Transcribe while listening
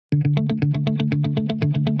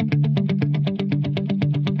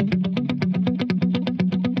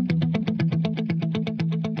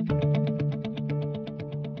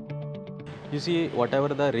see whatever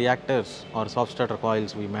the reactors or soft starter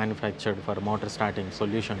coils we manufactured for motor starting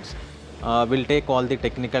solutions, we'll take all the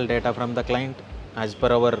technical data from the client. As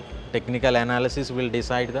per our technical analysis, we'll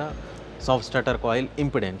decide the soft starter coil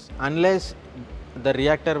impedance. Unless the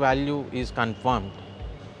reactor value is confirmed,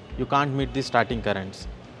 you can't meet the starting currents.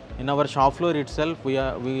 In our shop floor itself, we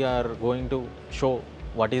are going to show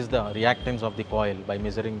what is the reactance of the coil by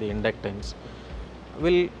measuring the inductance.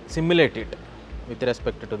 We'll simulate it with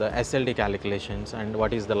respect to the SLD calculations and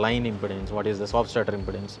what is the line impedance, what is the soft starter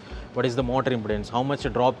impedance, what is the motor impedance, how much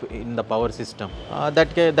drop in the power system.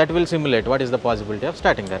 That will simulate what is the possibility of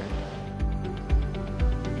starting current.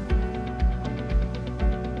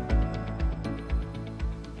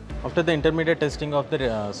 After the intermediate testing of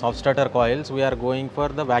the soft starter coils, we are going for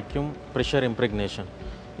the vacuum pressure impregnation.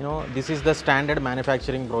 This is the standard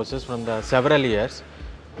manufacturing process from the several years,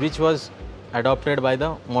 which was adopted by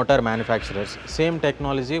the motor manufacturers. Same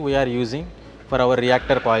technology we are using for our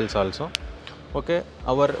reactor coils also. Okay,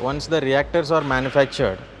 once the reactors are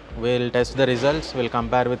manufactured, we will test the results, we will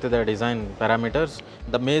compare with the design parameters.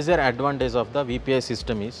 The major advantage of the VPI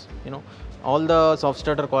system is, all the soft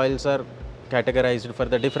starter coils are categorized for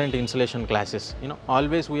the different insulation classes.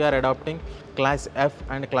 Always we are adopting class F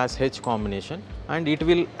and class H combination, and it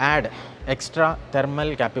will add extra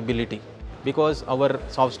thermal capability, because our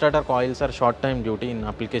soft starter coils are short time duty in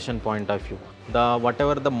application point of view.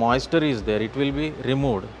 Whatever the moisture is there, it will be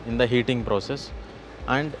removed in the heating process,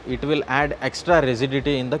 and it will add extra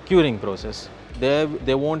rigidity in the curing process.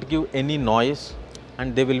 They won't give any noise,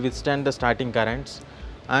 and they will withstand the starting currents,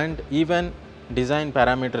 and even design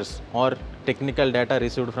parameters or technical data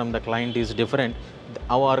received from the client is different,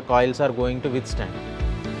 our coils are going to withstand.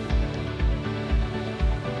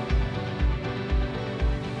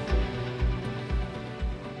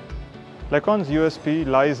 Lecon's USP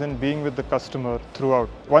lies in being with the customer throughout.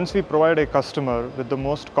 Once we provide a customer with the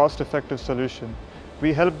most cost-effective solution,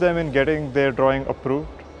 we help them in getting their drawing approved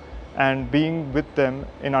and being with them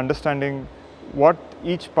in understanding what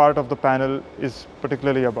each part of the panel is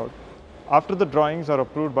particularly about. After the drawings are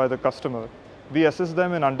approved by the customer, we assist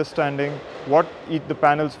them in understanding what the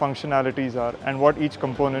panel's functionalities are and what each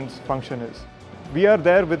component's function is. We are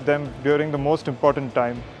there with them during the most important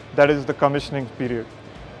time, that is the commissioning period.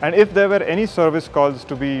 And if there were any service calls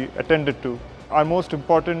to be attended to, our most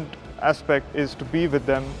important aspect is to be with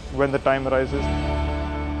them when the time arises.